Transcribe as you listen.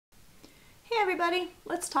everybody,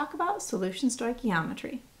 let's talk about solution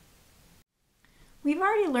stoichiometry. We've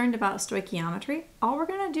already learned about stoichiometry. All we're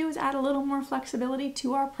going to do is add a little more flexibility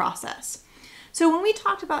to our process. So when we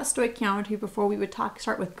talked about stoichiometry before, we would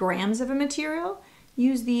start with grams of a material,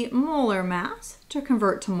 use the molar mass to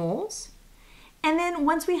convert to moles, and then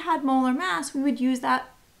once we had molar mass, we would use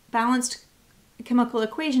that balanced chemical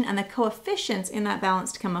equation and the coefficients in that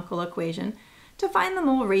balanced chemical equation to find the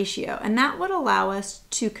mole ratio, and that would allow us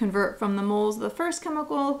to convert from the moles of the first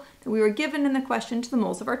chemical that we were given in the question to the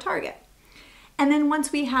moles of our target. And then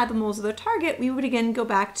once we had the moles of the target, we would again go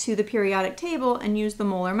back to the periodic table and use the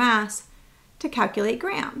molar mass to calculate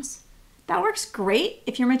grams. That works great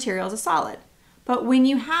if your material is a solid. But when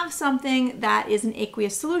you have something that is an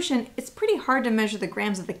aqueous solution, it's pretty hard to measure the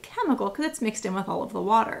grams of the chemical because it's mixed in with all of the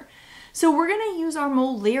water. So we're going to use our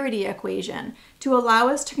molarity equation to allow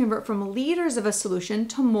us to convert from liters of a solution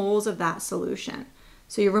to moles of that solution.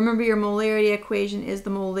 So you remember your molarity equation is the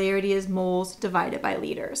molarity is moles divided by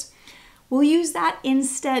liters. We'll use that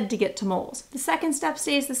instead to get to moles. The second step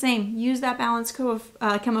stays the same. Use that balanced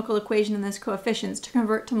chemical equation and those coefficients to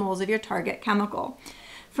convert to moles of your target chemical.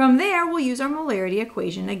 From there, we'll use our molarity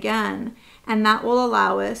equation again, and that will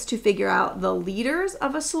allow us to figure out the liters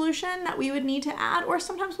of a solution that we would need to add, or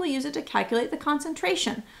sometimes we'll use it to calculate the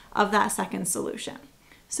concentration of that second solution.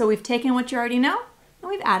 So we've taken what you already know, and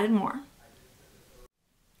we've added more.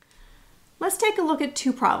 Let's take a look at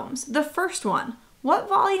two problems. The first one, what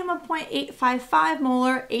volume of 0.855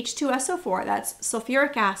 molar H2SO4, that's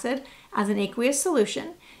sulfuric acid, as an aqueous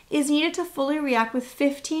solution, is needed to fully react with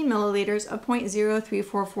 15 milliliters of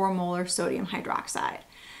 0.0344 molar sodium hydroxide.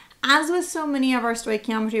 As with so many of our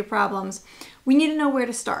stoichiometry problems, we need to know where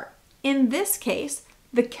to start. In this case,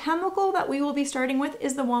 the chemical that we will be starting with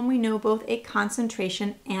is the one we know both a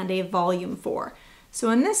concentration and a volume for. So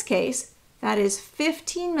in this case, that is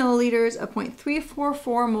 15 milliliters of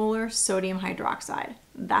 0.344 molar sodium hydroxide.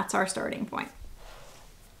 That's our starting point.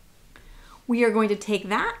 We are going to take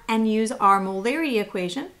that and use our molarity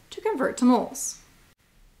equation to convert to moles.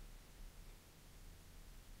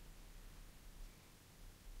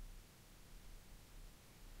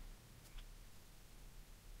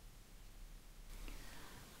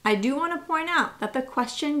 I do want to point out that the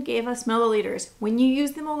question gave us milliliters. When you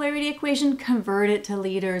use the molarity equation, convert it to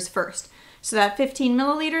liters first. So that 15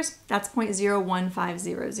 milliliters, that's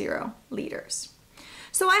 0.01500 liters.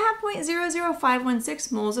 So I have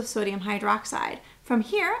 0.00516 moles of sodium hydroxide. From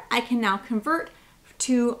here, I can now convert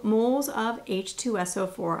to moles of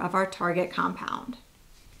H2SO4 of our target compound.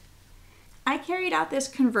 I carried out this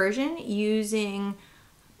conversion using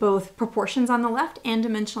both proportions on the left and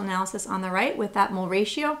dimensional analysis on the right with that mole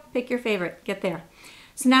ratio. Pick your favorite, get there.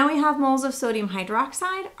 So now we have moles of sodium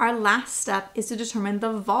hydroxide. Our last step is to determine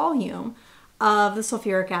the volume of the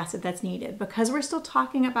sulfuric acid that's needed. Because we're still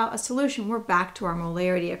talking about a solution, we're back to our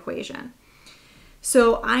molarity equation.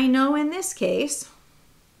 So I know in this case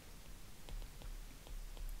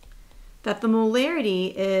that the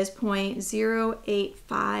molarity is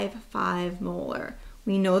 0.0855 molar.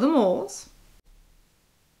 We know the moles.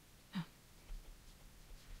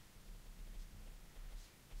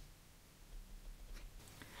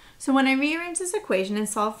 So when I rearrange this equation and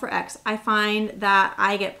solve for x, I find that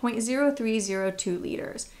I get 0.0302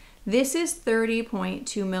 liters. This is 30.2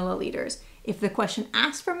 milliliters. If the question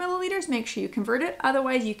asks for milliliters, make sure you convert it.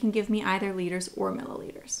 Otherwise, you can give me either liters or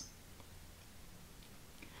milliliters.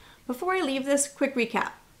 Before I leave this, quick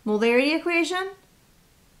recap. Molarity equation,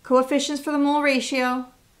 coefficients for the mole ratio,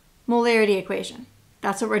 molarity equation.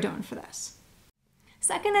 That's what we're doing for this.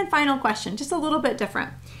 Second and final question, just a little bit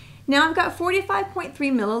different. Now I've got 45.3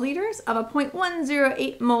 milliliters of a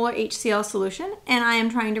 0.108 molar HCl solution, and I am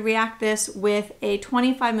trying to react this with a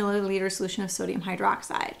 25 milliliter solution of sodium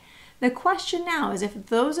hydroxide. The question now is if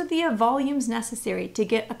those are the volumes necessary to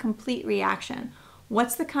get a complete reaction,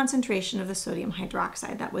 what's the concentration of the sodium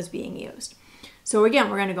hydroxide that was being used? So again,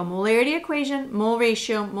 we're going to go molarity equation, mole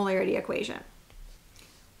ratio, molarity equation.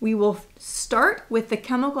 We will start with the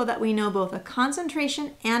chemical that we know both a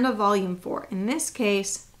concentration and a volume for. In this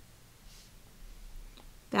case,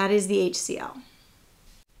 that is the HCl.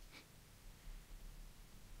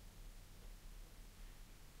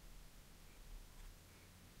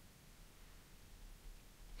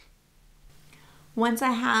 Once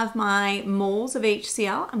I have my moles of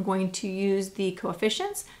HCl, I'm going to use the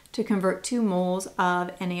coefficients to convert to moles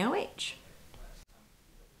of NaOH.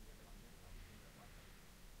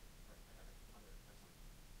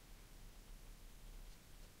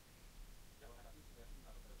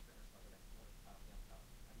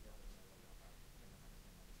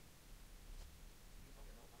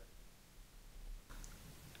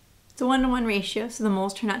 It's a 1-to-1 ratio, so the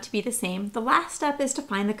moles turn out to be the same. The last step is to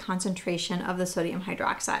find the concentration of the sodium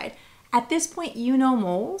hydroxide. At this point, you know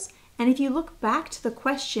moles, and if you look back to the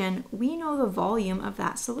question, we know the volume of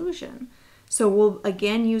that solution. So we'll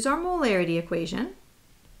again use our molarity equation,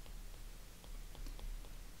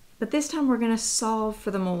 but this time we're going to solve for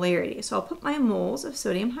the molarity. So I'll put my moles of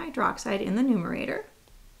sodium hydroxide in the numerator,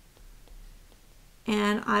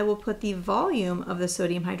 and I will put the volume of the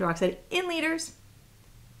sodium hydroxide in liters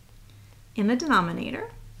in the denominator,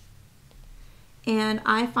 and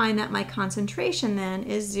I find that my concentration then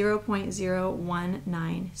is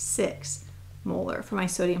 0.0196 molar for my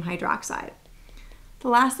sodium hydroxide. The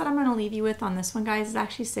last that I'm going to leave you with on this one, guys, is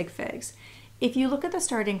actually sig figs. If you look at the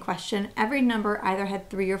starting question, every number either had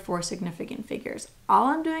 3 or 4 significant figures. All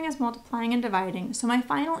I'm doing is multiplying and dividing, so my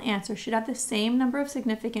final answer should have the same number of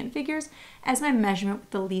significant figures as my measurement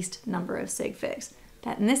with the least number of sig figs.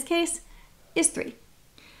 That in this case is 3.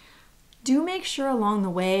 Do make sure along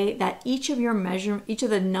the way that each of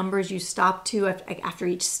the numbers you stop to after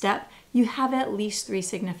each step, you have at least 3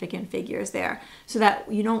 significant figures there so that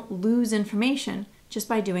you don't lose information just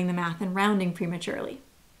by doing the math and rounding prematurely.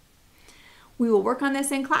 We will work on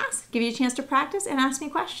this in class, give you a chance to practice and ask me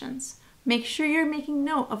questions. Make sure you're making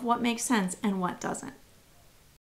note of what makes sense and what doesn't.